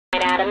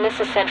Adam, this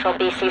is Central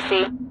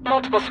BCC.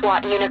 Multiple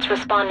SWAT units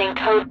responding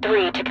code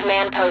 3 to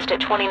command post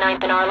at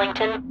 29th and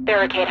Arlington.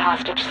 Barricade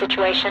hostage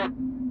situation.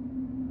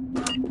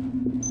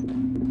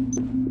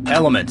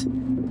 Element,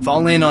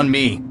 fall in on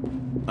me.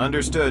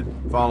 Understood.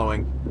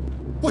 Following.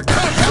 What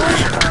kind of hurry?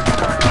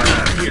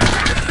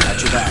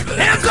 Got your back.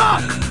 Hands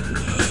up!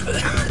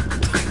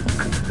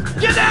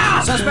 Get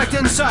down! Suspect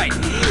in sight.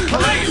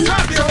 Police,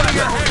 drop your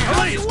weapon!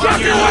 Police,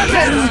 Drop your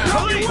weapon!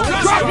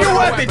 Drop your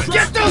weapon!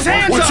 Get those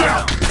hands Watch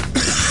up! out!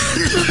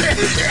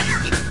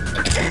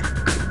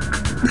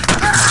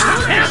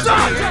 Hands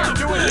up!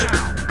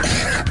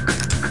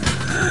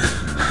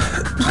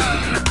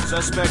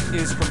 Suspect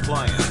is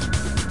compliant.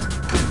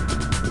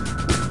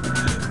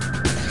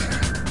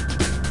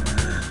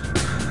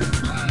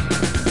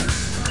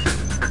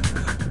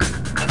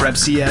 Prep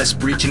CS,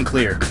 breach and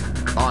clear.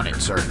 On it,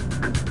 sir.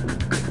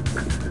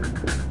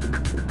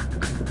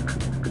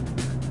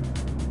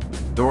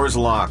 Doors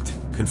locked.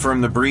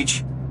 Confirm the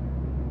breach.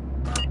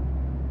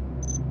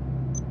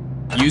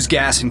 Use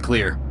gas and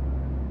clear.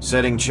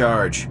 Setting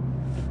charge.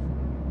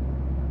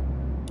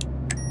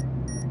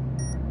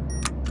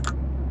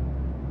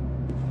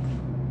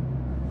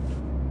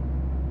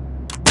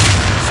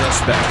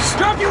 Suspects.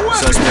 Drop your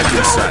weapon! Suspect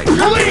in sight.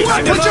 Police!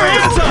 Put your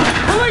hands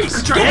up! Police!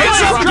 Put your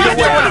hands up! Get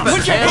down!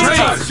 Put your hands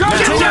up!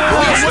 Get down!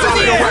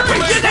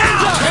 Get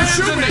down!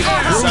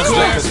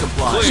 Suspect is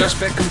compliant.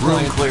 Suspect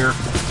compliant. Room clear.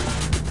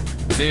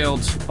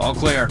 Fields, all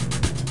clear.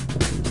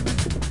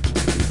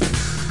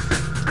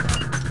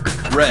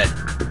 Red,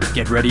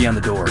 get ready on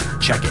the door.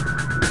 Check it.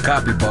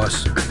 Copy,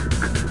 boss.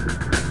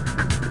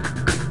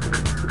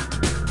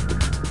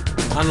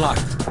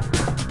 Unlocked.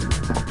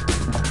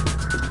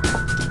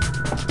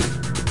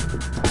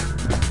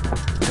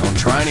 Don't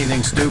try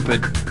anything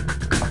stupid.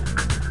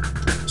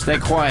 Stay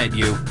quiet,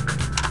 you.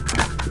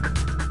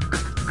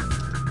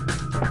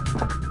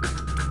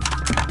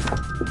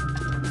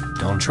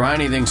 Don't try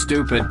anything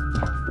stupid.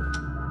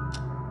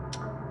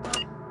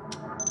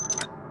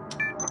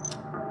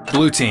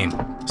 Blue team,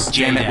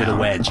 jam it with a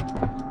wedge.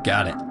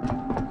 Got it.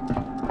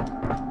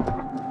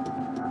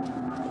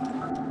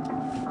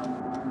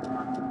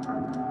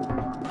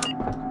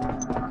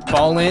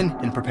 Fall in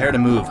and prepare to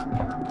move.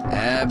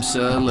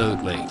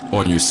 Absolutely.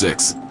 On your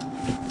 6.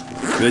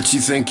 Bet you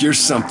think you're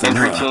something,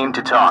 Entry huh? team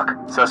to talk.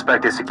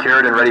 Suspect is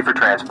secured and ready for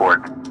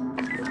transport.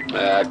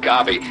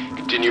 Copy.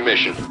 Continue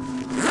mission.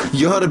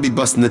 You ought to be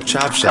busting the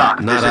chop shop,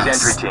 Talk. not This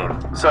us. is entry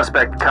team.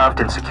 Suspect cuffed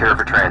and secure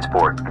for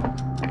transport.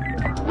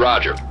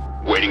 Roger.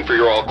 Waiting for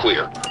your all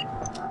clear.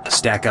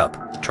 Stack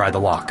up. Try the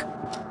lock.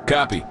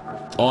 Copy.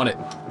 On it.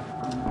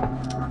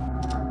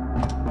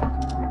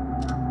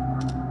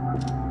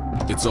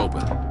 It's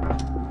open.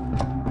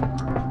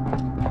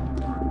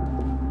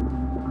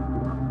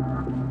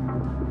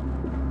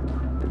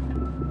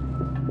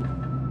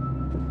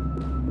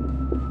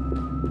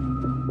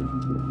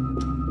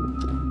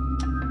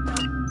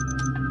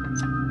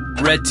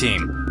 Red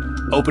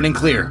team, open and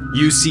clear.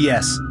 Use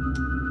CS.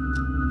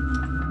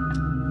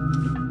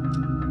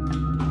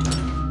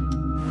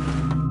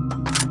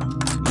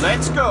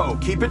 Let's go.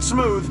 Keep it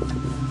smooth.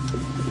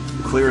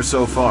 Clear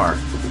so far.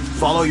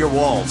 Follow your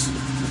walls.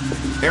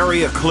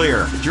 Area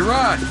clear.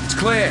 Gerard, it's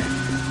clear.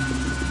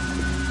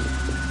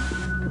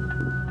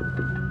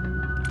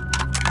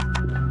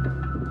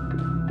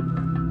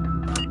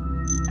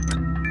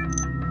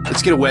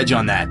 Let's get a wedge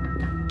on that.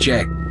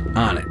 Check.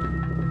 On it.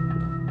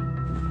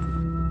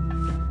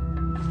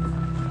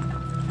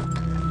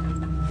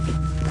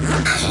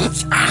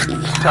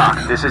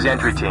 Talk. This is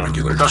entry team.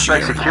 Regular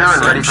Suspect jam. secure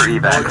and ready for All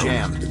evac.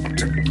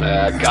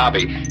 jammed.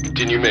 Copy.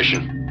 Continue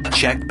mission.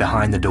 Check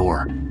behind the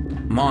door.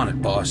 I'm on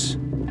it, boss.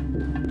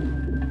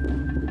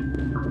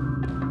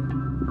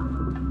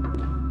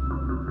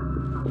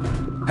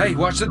 Hey,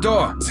 watch the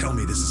door. Tell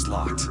me this is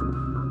locked.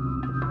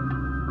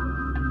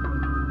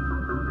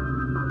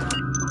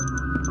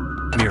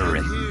 Mirror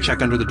it.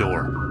 Check under the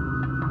door.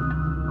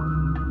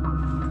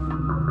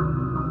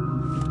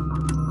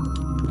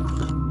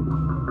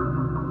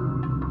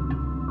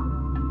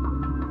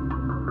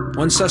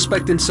 One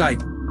suspect in sight.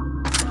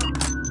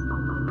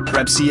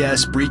 Prep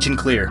CS, breach and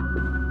clear.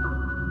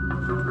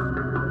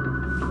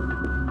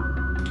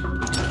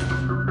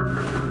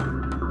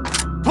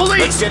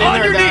 Police! Get in On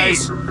there, your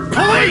guys. knees!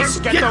 Police!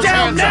 Get Get those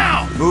down hands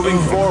now! Moving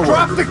forward.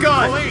 Drop the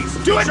gun!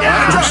 Do it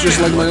now! Looks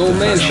just like my old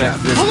man shop.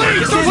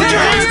 Police! Put your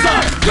hands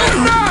up!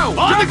 No!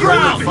 On the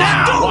ground!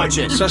 Now! Watch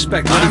it.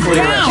 Suspect ready for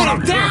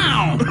arrest.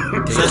 Down!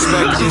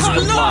 Suspect is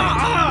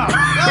compliant.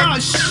 Oh,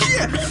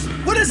 shit!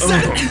 What is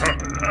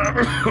that?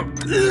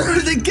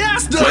 The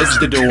gas does! Wedge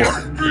the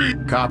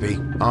door. Copy.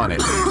 On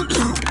it.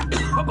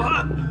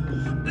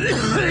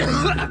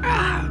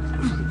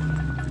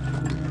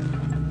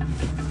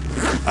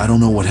 I don't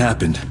know what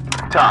happened.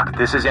 Talk.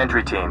 This is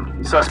entry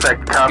team.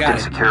 Suspect cuffed Got and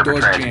it. secure for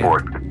Door's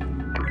transport.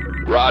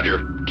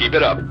 Roger. Keep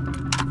it up.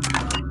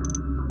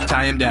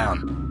 Tie him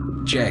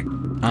down. Check.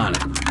 On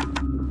it.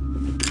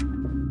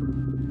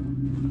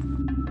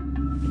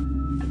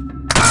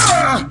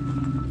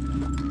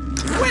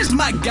 Where's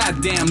my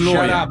goddamn lawyer?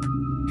 Shut up.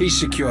 He's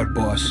secured,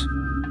 boss.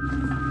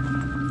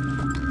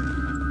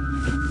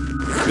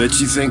 Bet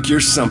you think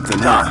you're something,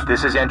 huh? TOC,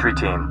 this is entry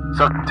team.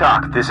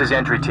 TOC, this is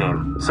entry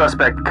team.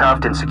 Suspect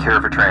cuffed and secure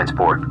for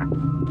transport.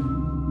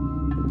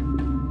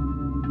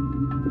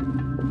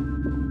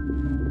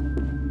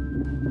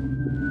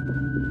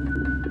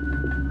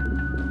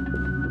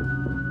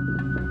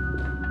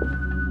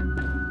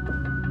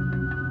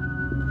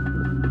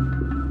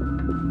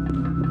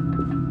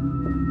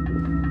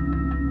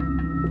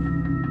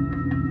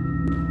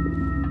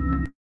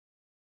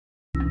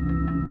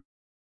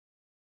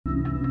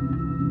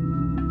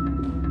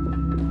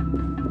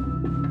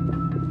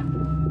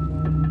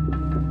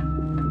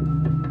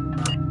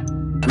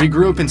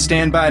 Regroup and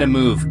stand by to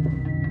move.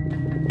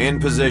 In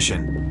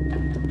position.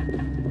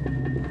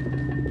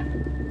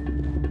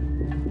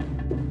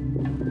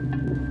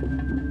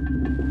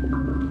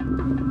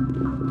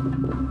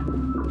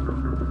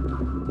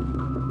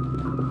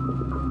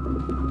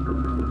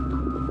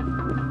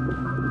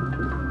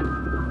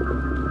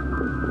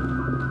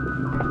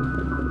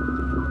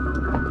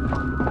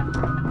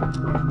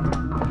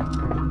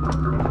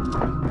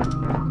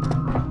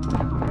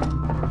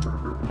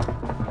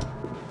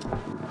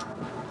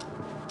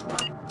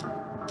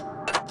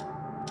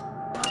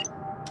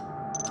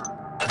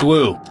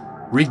 Blue,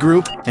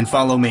 regroup and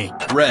follow me.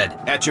 Red,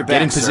 At your get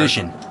back, in sir.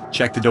 position.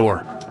 Check the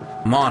door.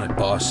 I'm on it,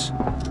 boss.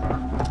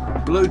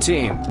 Blue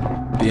team.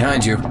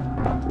 Behind you.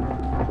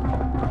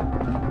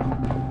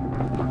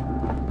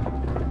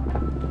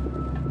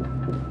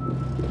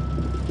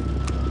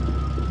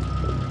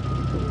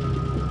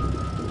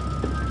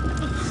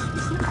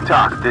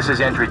 TOC, this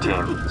is entry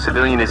team.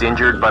 Civilian is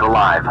injured but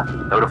alive.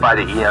 Notify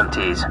the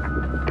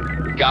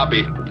EMTs.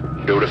 Copy.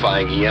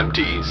 Notifying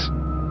EMTs.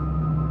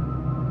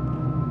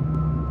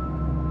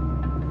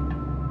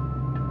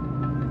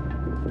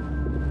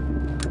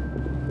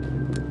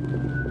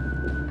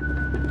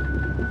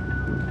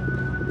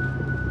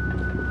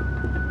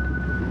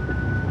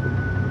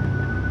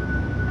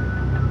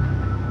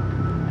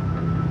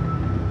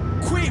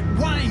 Quit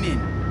whining!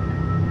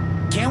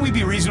 Can't we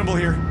be reasonable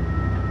here?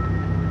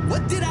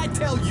 What did I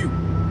tell you?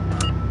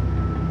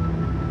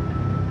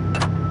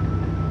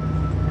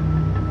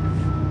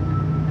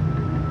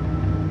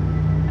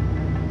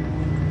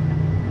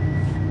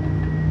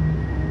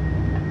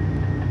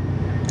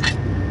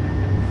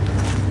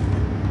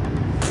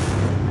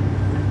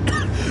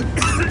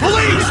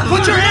 Police!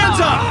 Put your hands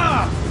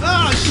up!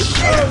 Oh,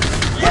 shit!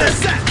 What is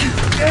that?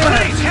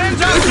 Police,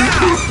 hands up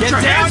now! Get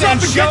down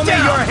and show me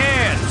your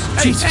hands!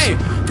 Hey,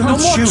 no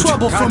more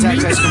trouble from me!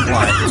 Contact as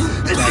compliant.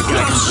 That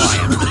guy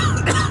compliant.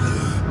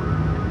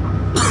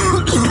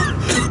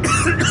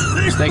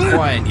 Stay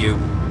quiet, you.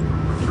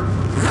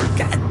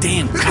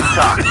 Goddamn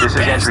TOC, this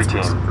is entry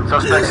team.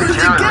 Suspect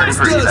secure and ready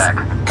for evac.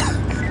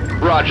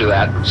 Roger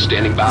that.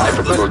 Standing by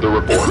for further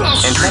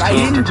reports. Entry I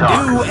team to didn't do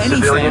TOC. anything.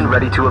 Civilian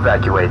ready to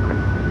evacuate.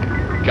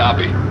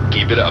 Copy.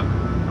 Keep it up.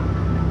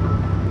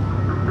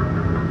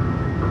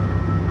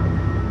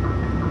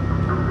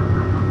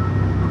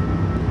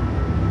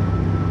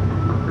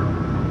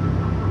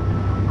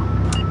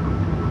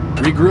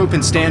 Regroup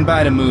and stand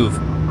by to move.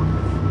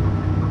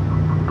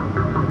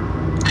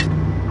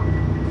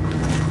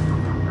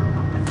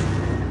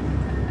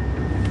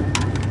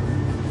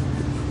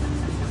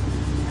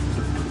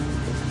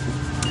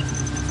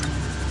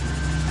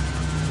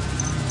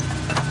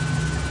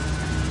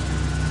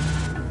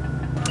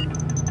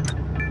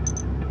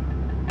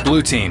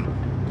 Blue team,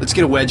 let's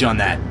get a wedge on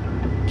that.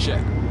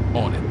 Check.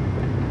 On it.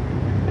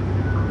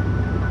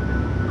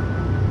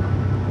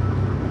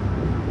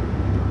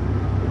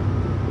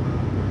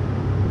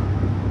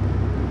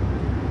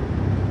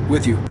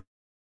 With you.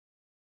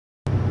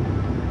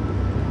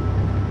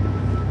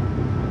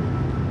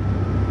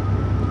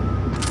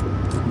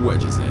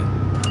 Wedges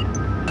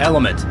in.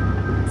 Element,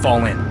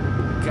 fall in.